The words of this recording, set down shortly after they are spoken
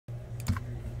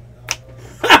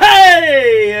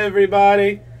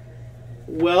everybody.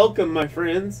 Welcome, my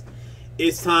friends.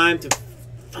 It's time to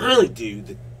finally do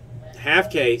the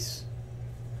half case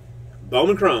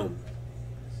Bowman Chrome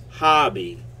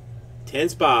Hobby 10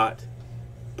 spot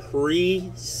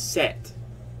preset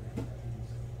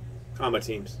combat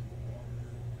teams.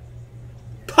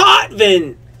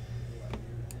 Potvin!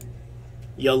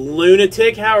 You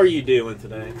lunatic, how are you doing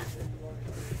today?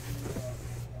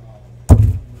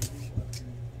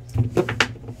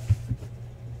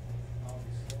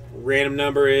 Random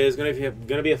number is going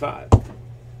to be a 5. I'm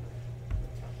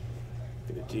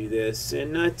going to do this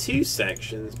in 2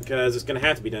 sections because it's going to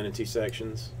have to be done in 2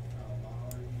 sections.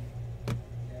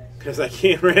 Because I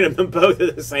can't random them both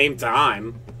at the same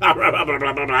time.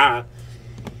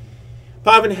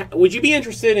 Potvin, would you be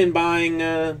interested in buying,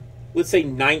 let's say,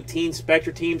 19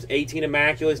 Spectre teams, 18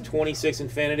 Immaculates, 26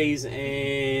 Infinities,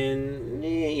 and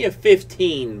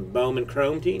 15 Bowman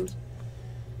Chrome teams?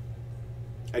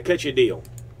 I'd cut you a deal.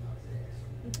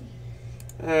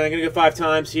 I'm going to go 5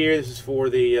 times here. This is for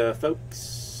the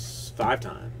folks. 5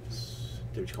 times.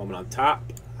 Damage Coleman on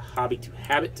top. Hobby to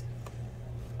Habit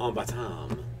on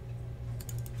bottom.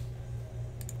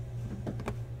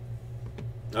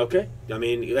 Okay. I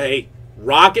mean, hey,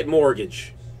 Rocket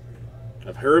Mortgage.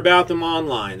 I've heard about them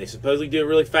online. They supposedly do it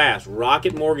really fast.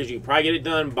 Rocket Mortgage, you can probably get it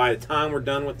done by the time we're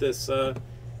done with this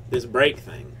this break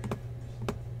thing.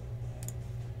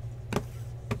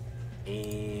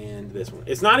 And this one.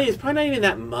 It's probably not even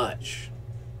that much.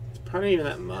 It's probably not even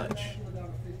that much.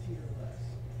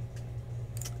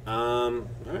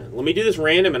 Alright, let me do this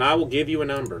random and I will give you a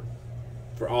number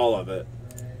for all of it.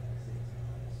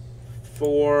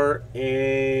 4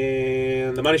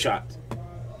 and the money shot.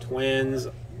 Twins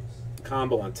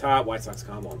combo on top, White Sox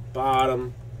combo on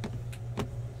bottom.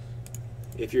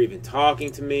 If you're even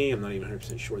talking to me, I'm not even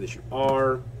 100% sure that you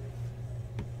are.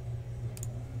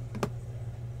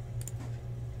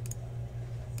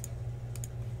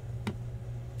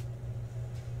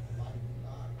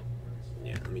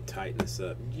 Yeah, let me tighten this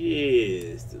up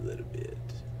just a little bit.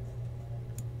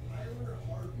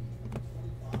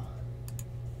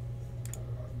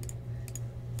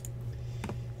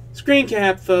 Screen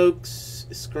cap, folks.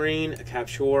 Screen cap,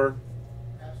 sure.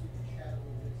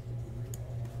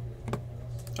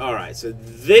 Alright, so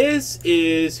this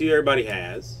is who everybody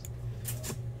has.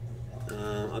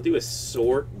 I'll do a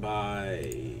sort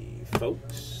by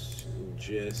folks,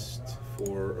 just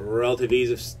for relative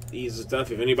ease of stuff.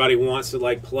 If anybody wants to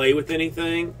like play with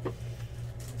anything.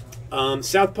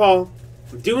 Southpaw,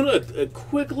 I'm doing a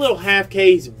quick little half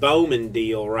case Bowman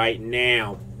deal right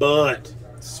now, but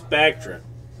Spectra.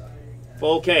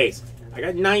 Full case. I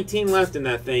got 19 left in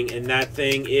that thing, and that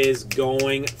thing is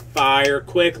going fire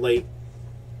quickly.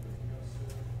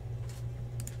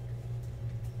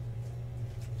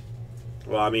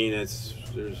 Well, I mean,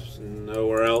 there's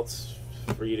nowhere else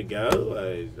for you to go.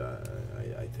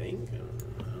 I think. I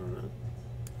don't know.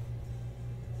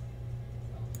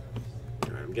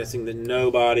 All right, I'm guessing that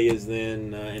nobody is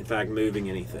then, in fact, moving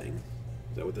anything.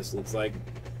 Is that what this looks like?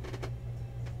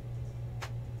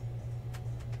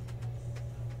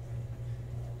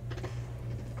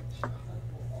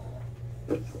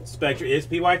 Spectre is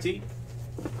PYT.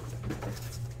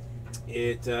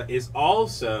 It is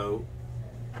also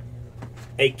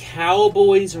a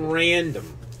Cowboys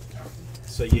random.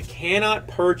 So you cannot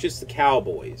purchase the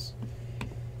Cowboys.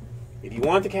 If you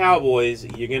want the Cowboys,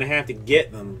 you're going to have to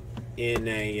get them in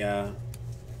a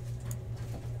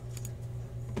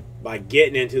by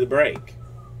getting into the break.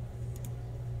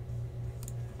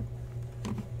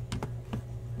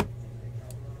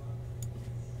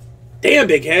 Damn,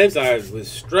 big heads, I was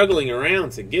struggling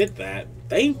around to get that.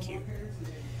 Thank you.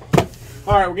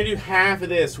 Alright, we're going to do half of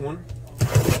this one.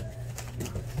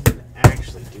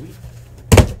 Actually, do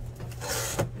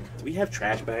we have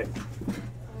trash bags?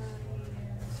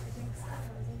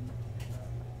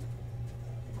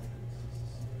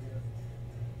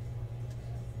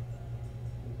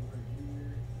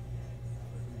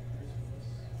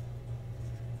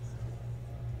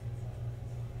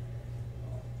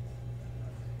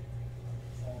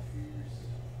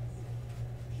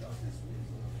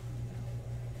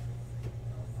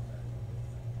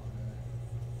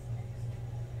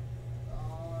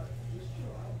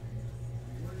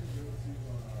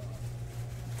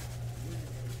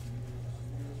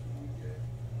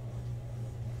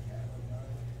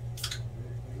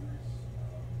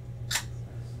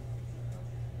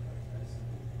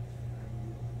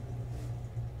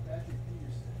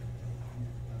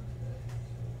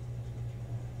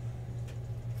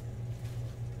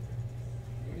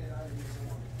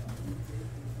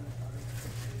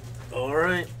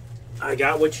 I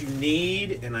got what you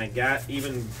need, and I got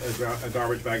even a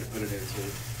garbage bag to put it into.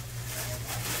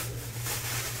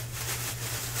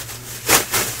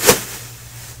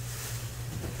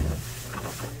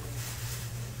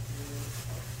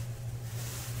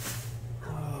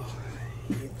 Oh,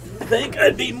 you'd think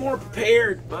I'd be more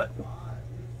prepared, but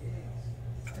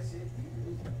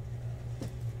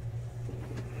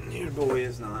your boy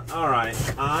is not. All right,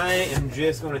 I am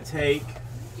just going to take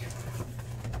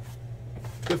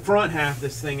the front half of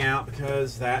this thing out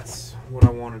because that's what I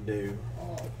want to do.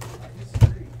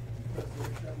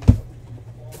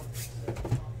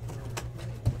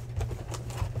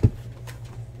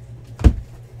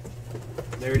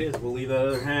 There it is. We'll leave that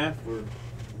other half for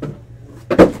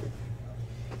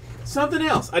something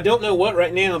else. I don't know what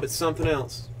right now, but something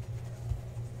else.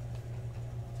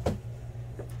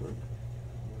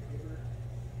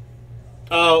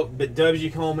 Oh, but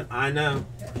W. Coleman, I know.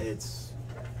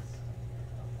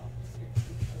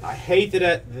 I hate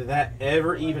that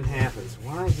ever even happens.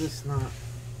 Why is this not?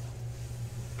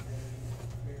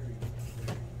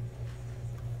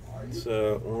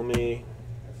 So let me.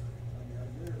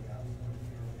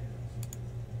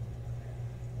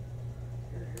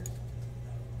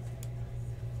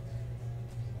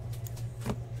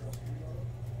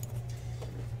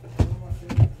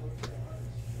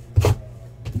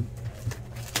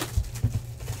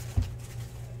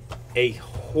 A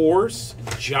horse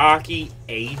jockey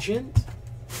agent?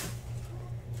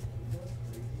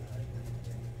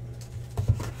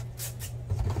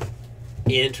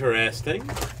 Interesting.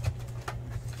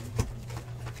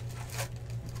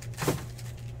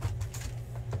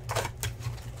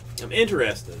 I'm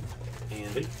interested,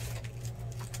 Andy.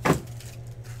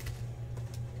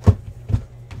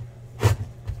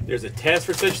 There's a test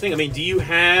for such a thing. I mean, do you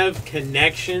have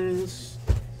connections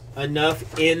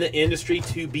enough in the industry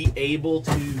to be able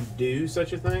to do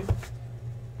such a thing?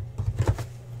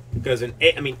 Because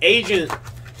agent,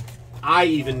 I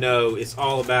even know it's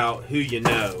all about who you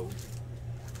know,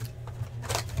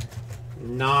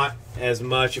 not as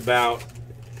much about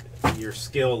your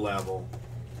skill level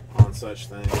on such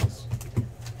things.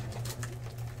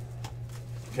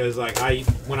 Because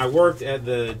when I worked at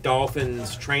the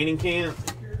Dolphins training camp,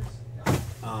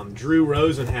 Drew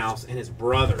Rosenhaus and his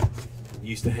brother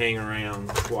used to hang around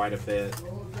quite a bit.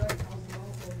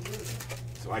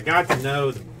 So I got to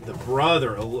know the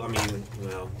brother, a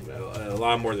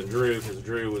lot more than Drew, because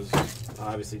Drew was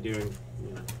obviously doing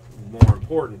more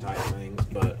important type things,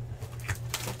 but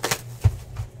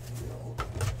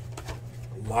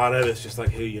a lot of it's just like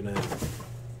who you know.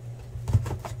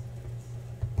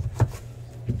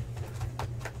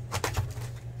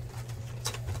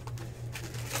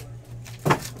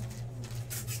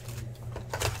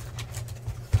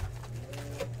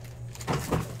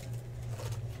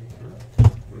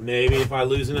 Maybe if I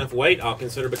lose enough weight, I'll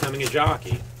consider becoming a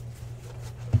jockey.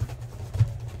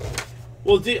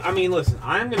 Well, listen,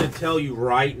 I'm going to tell you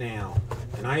right now,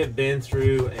 and I have been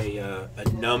through a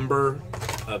number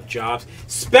of jobs.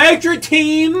 Spectra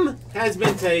team has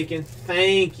been taken.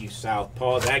 Thank you,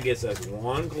 Southpaw. That gets us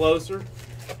one closer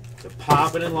to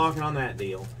popping and locking on that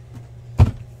deal.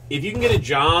 If you can get a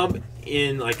job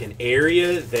in like an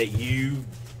area that you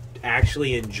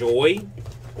actually enjoy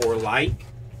or like,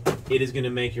 it is going to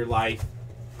make your life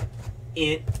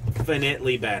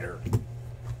infinitely better.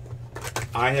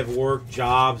 I have worked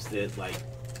jobs that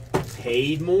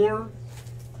paid more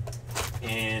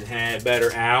and had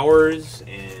better hours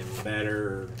and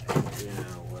better,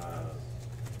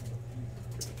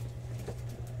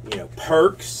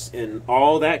 perks and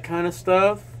all that kind of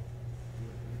stuff.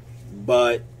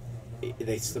 But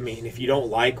if you don't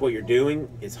like what you're doing,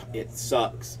 it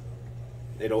sucks.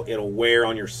 It'll wear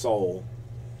on your soul.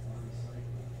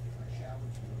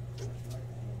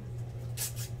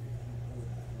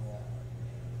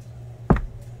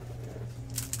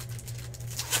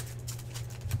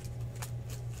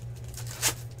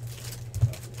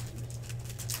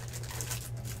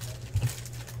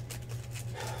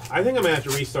 I think I'm gonna have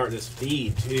to restart this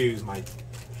feed too.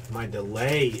 My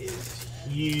delay is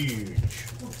huge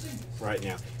right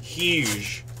now.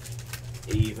 Huge,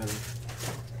 even,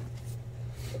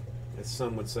 as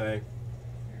some would say.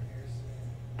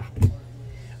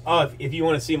 Oh, if you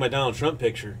want to see my Donald Trump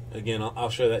picture again, I'll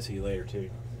show that to you later too.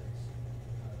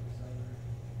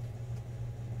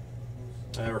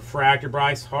 Refractor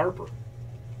Bryce Harper.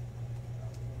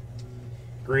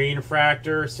 Green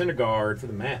refractor Syndergaard for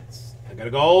the Mets. I got a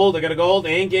gold.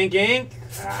 Ink.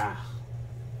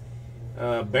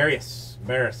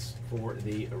 Barris for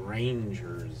the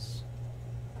Rangers.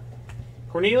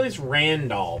 Cornelius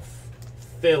Randolph,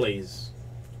 Phillies.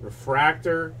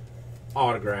 Refractor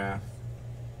autograph.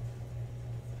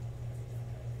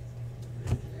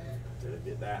 Did I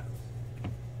get that?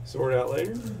 Sort out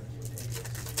later.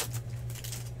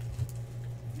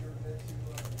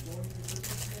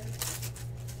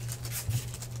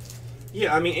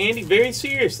 Yeah, I mean, Andy, very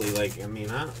seriously, like, I mean,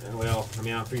 I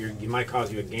figure you might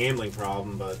cause you a gambling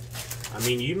problem, but I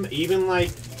mean, you even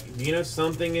like, you know,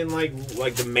 something in like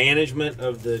the management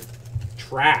of the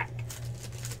track.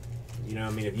 You know, I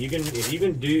mean, if you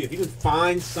can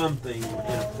find something in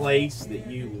a place that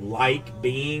you like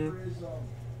being,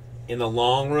 in the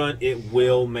long run, it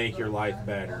will make your life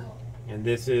better. And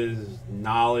this is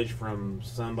knowledge from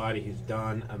somebody who's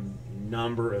done a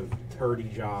number of 30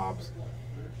 jobs.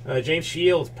 James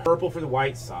Shields, purple for the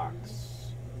White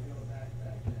Sox.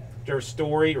 Trevor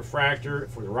Story, refractor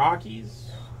for the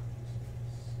Rockies.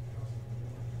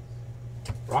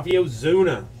 Rafael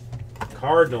Zuna,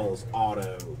 Cardinals,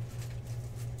 auto.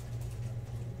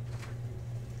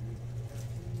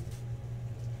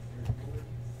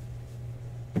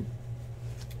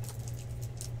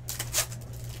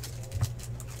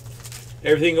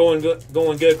 Everything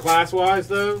going good class-wise,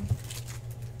 though?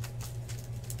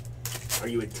 Are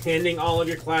you attending all of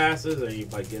your classes? Are you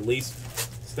like at least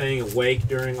staying awake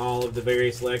during all of the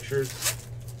various lectures?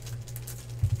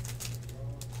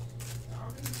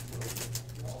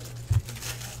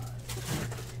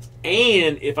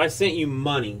 And if I sent you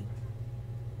money,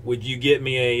 would you get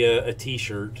me a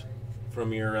T-shirt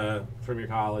from your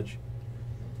college?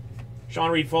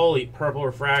 Sean Reed Foley, purple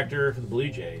refractor for the Blue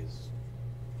Jays.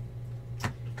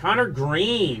 Connor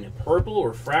Green, purple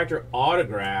refractor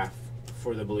autograph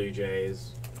for the Blue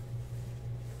Jays.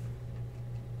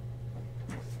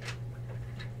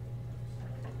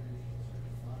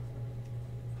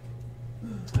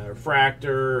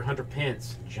 Refractor, Hunter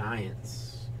Pence, Giants.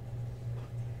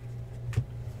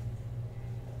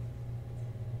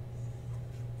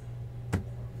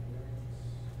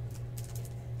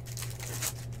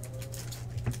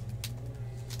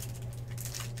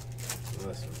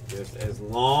 Listen, just as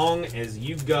long as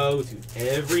you go to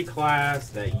every class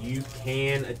that you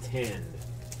can attend,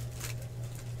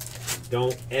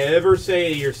 don't ever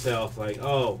say to yourself like,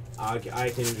 oh, I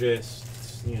can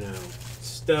just, you know,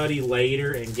 study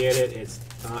later and get it. It's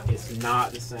not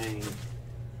the same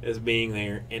as being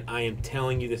there. And I am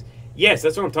telling you this. Yes,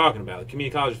 that's what I'm talking about. The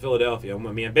Community College of Philadelphia. I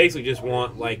mean, I basically just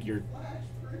want like your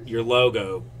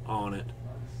logo on it.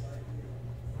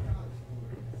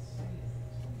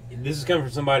 This is coming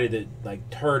from somebody that like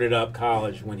turded up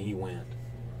college when he went.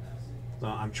 So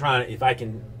I'm trying to, if I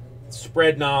can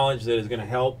spread knowledge that is going to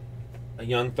help a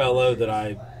young fellow that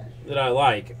I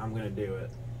like, I'm going to do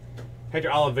it.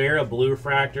 Hector Oliveira, blue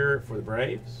refractor for the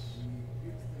Braves.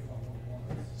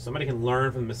 Somebody can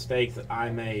learn from the mistakes that I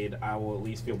made. I will at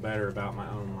least feel better about my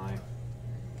own life.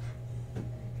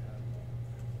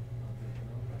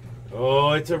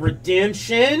 Oh, it's a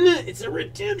redemption. It's a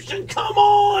redemption. Come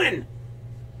on.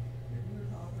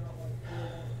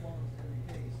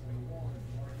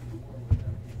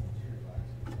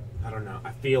 I don't know. I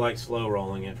feel like slow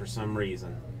rolling it for some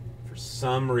reason. For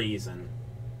some reason.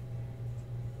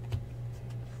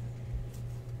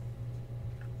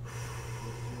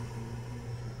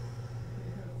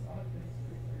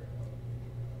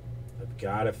 I've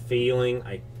got a feeling.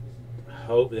 I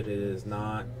hope that it is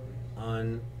not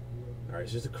Alright,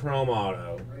 it's just a chrome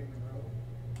auto.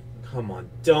 Come on.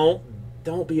 Don't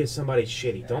be somebody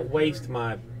shitty. Don't waste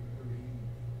my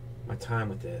time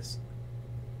with this.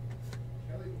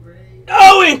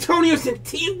 Oh, Antonio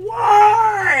Centillo!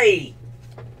 Why?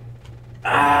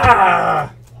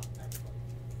 Ah!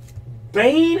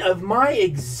 Bane of my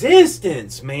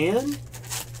existence, man.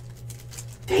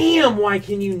 Damn, why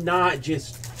can you not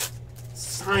just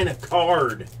sign a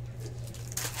card?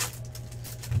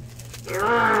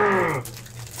 Ugh.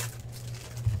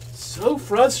 So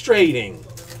frustrating.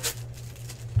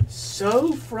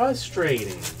 So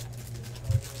frustrating.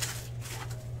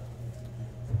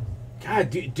 God,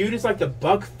 dude is like the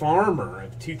Buck Farmer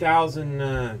of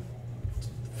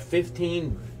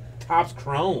 2015 Topps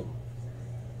Chrome.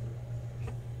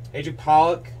 Adrian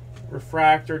Pollock,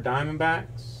 refractor,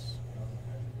 Diamondbacks.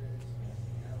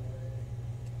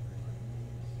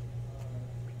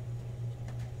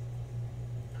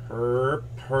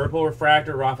 Purple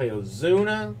refractor, Rafael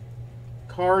Zuna,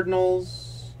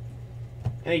 Cardinals.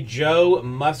 And a Joe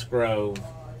Musgrove.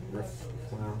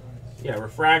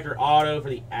 Refractor auto for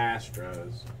the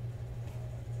Astros.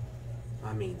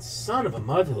 I mean, son of a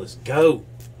motherless goat.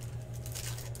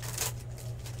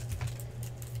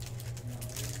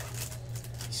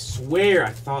 I swear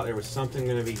I thought there was something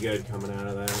going to be good coming out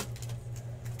of that.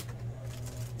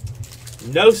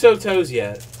 No Sotos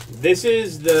yet. This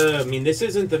is the. I mean, this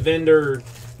isn't the vendor.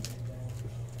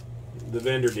 The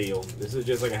vendor deal. This is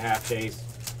just like a half case.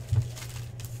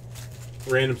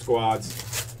 Random squads.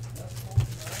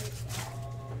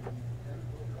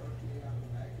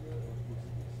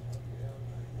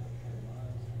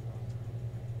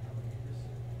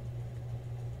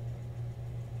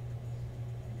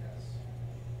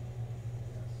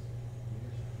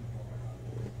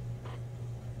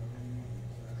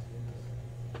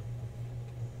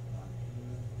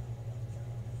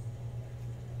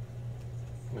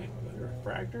 Wait, was it a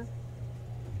refractor?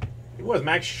 It was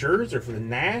Max Scherzer for the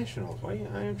Nationals. Why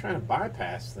I am trying to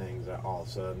bypass things all of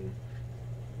a sudden.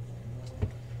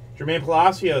 Jermaine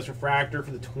Palacios refractor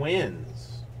for the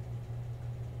Twins.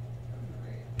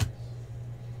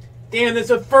 Damn, that's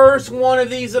the first one of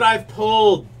these that I've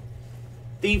pulled.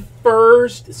 The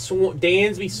first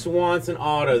Dansby Swanson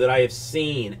auto that I have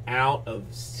seen out of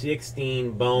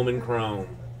 16 Bowman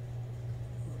Chrome.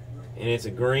 And it's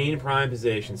a green prime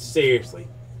position. Seriously.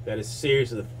 That is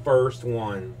seriously the first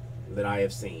one that I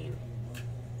have seen.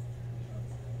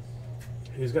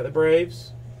 Who's got the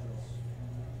Braves?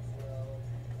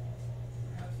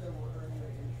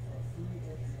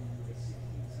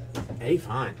 Hey,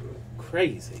 fine.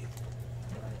 Crazy.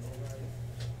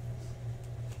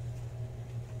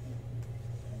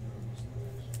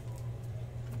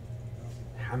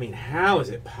 I mean, how is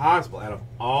it possible out of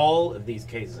all of these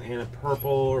cases? And a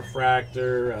purple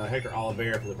refractor, Hector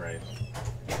Oliveira for the Braves.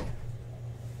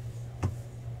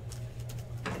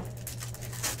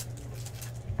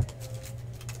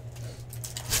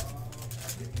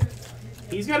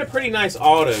 He's got a pretty nice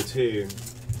auto too.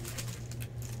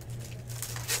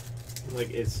 Like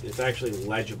it's actually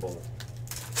legible.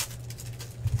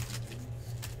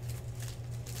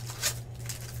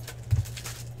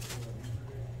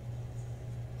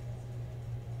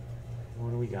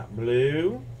 What do we got?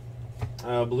 Blue.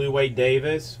 Blue Wade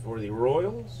Davis for the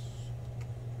Royals.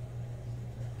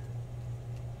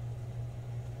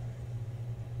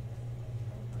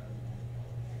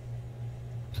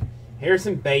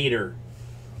 Harrison Bader,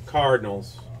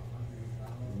 Cardinals.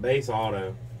 Base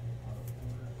auto.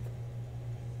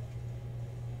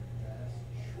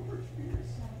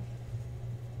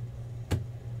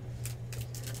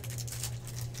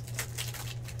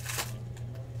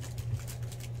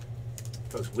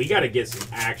 Folks, we got to get some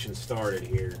action started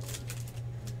here.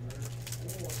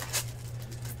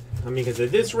 I mean, because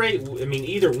at this rate, I mean,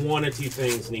 either one or two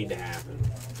things need to happen.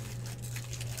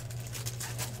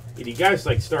 Either you guys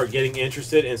like start getting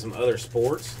interested in some other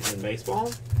sports than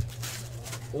baseball,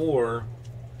 or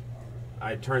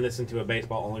I turn this into a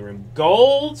baseball only room.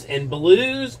 Golds and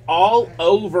blues all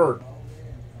over.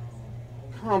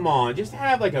 Come on, just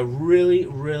have like a really,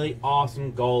 really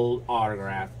awesome gold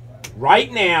autograph.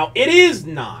 Right now, it is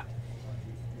not.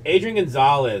 Adrian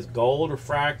Gonzalez, gold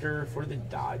refractor for the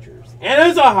Dodgers. And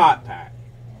it's a hot pack.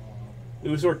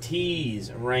 Luis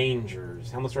Ortiz,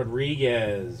 Rangers. Helmut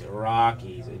Rodriguez,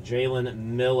 Rockies. Jalen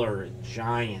Miller,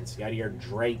 Giants. Yadier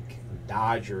Drake,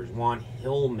 Dodgers. Juan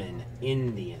Hillman,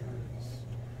 Indians.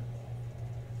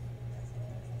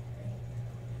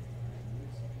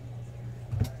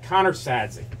 Connor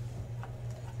Sadzik.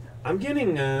 I'm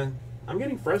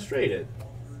getting frustrated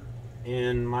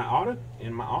in my auto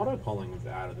pulling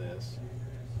out of this.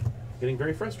 Getting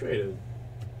very frustrated.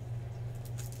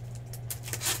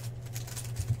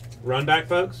 Run back,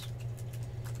 folks.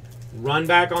 Run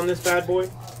back on this bad boy.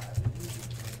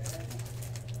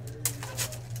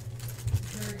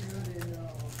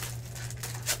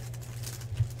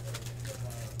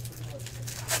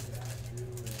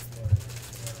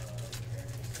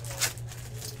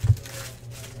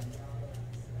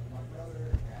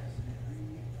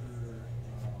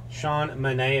 Sean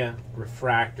Manaea,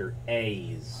 refractor,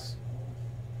 A's.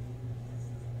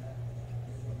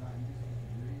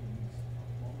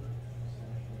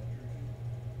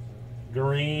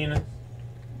 Green.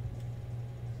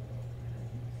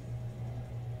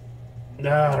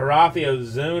 Rafael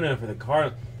Ozuna for the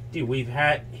Cardinals. Dude, we've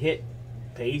hit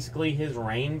basically his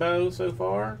rainbow so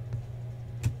far.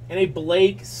 And a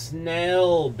Blake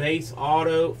Snell base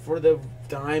auto for the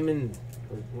Diamond.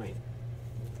 Wait.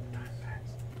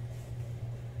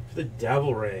 For the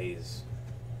Devil Rays.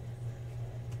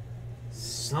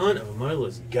 Son of a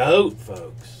motherless goat,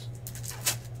 folks.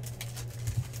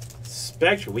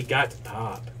 Spectre, we got to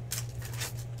pop.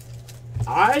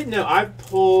 I know I've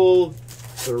pulled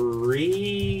three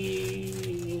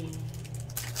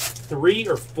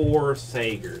or four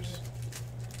Sagers.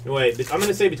 Wait, I'm going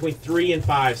to say between 3 and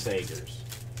 5 Sagers.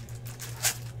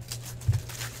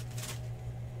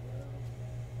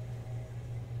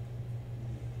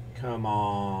 Come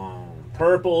on.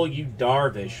 purple, you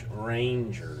Darvish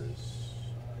Rangers.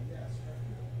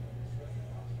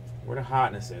 Where the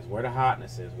hotness is, where the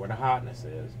hotness is, where the hotness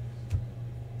is.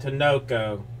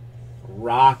 Tinoco,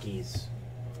 Rockies,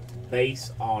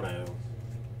 base auto.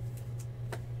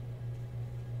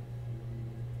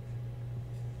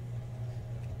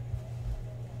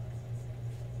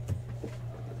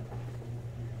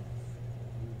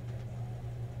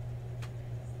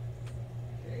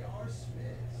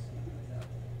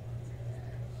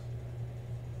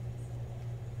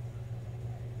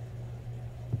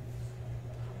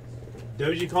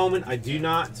 Doji Coleman, I do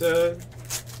not.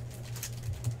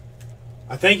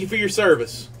 I thank you for your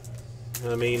service.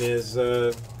 I mean, is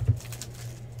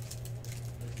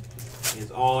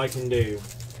all I can do.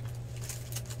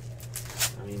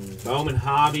 I mean, Bowman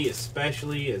hobby,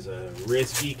 especially, is a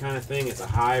risky kind of thing. It's a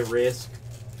high risk.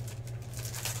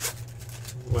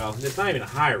 Well, it's not even a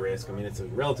high risk. I mean, it's a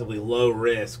relatively low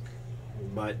risk,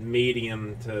 but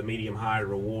medium to medium high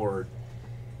reward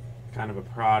kind of a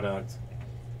product.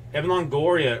 Evan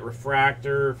Longoria,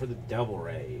 refractor for the Devil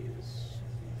Rays.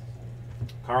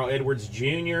 Carl Edwards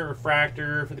Jr.,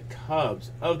 refractor for the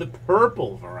Cubs of the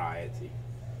purple variety.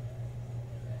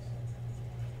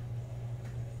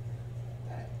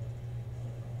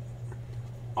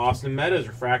 Austin Meadows,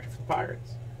 refractor for the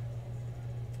Pirates.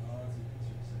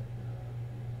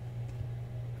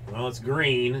 Well, it's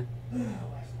green.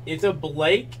 It's a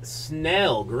Blake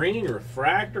Snell, green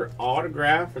refractor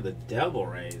autograph for the Devil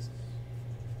Rays.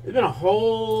 There's been a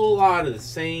whole lot of the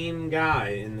same guy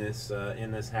in this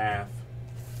half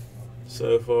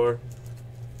so far.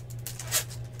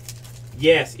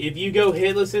 Yes, if you go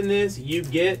hitless in this, you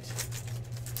get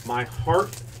my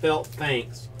heartfelt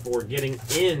thanks for getting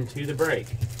into the break.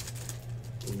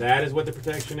 That is what the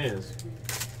protection is.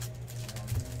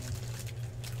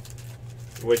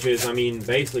 Which is, I mean,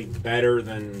 basically better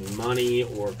than money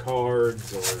or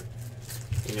cards or,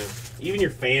 you know, even your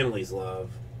family's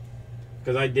love.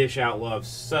 Because I dish out love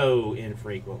so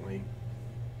infrequently.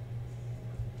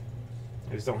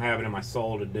 I just don't have it in my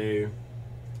soul to do.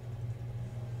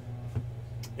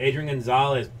 Adrian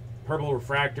Gonzalez, purple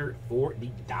refractor for the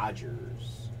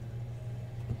Dodgers.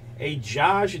 A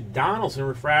Josh Donaldson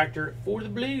refractor for the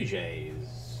Blue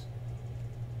Jays.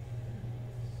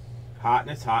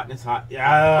 Hotness, hotness,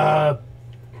 hot.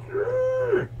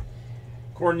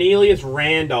 Cornelius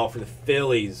Randolph for the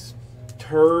Phillies.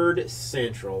 Turd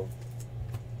Central.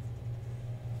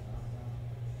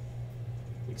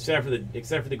 Except for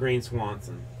the Green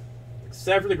Swanson.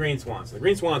 Except for the Green Swanson. The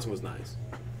Green Swanson was nice.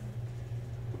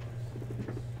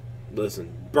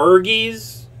 Listen,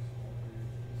 Bergie's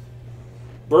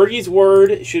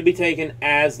word should be taken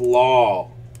as law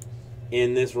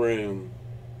in this room.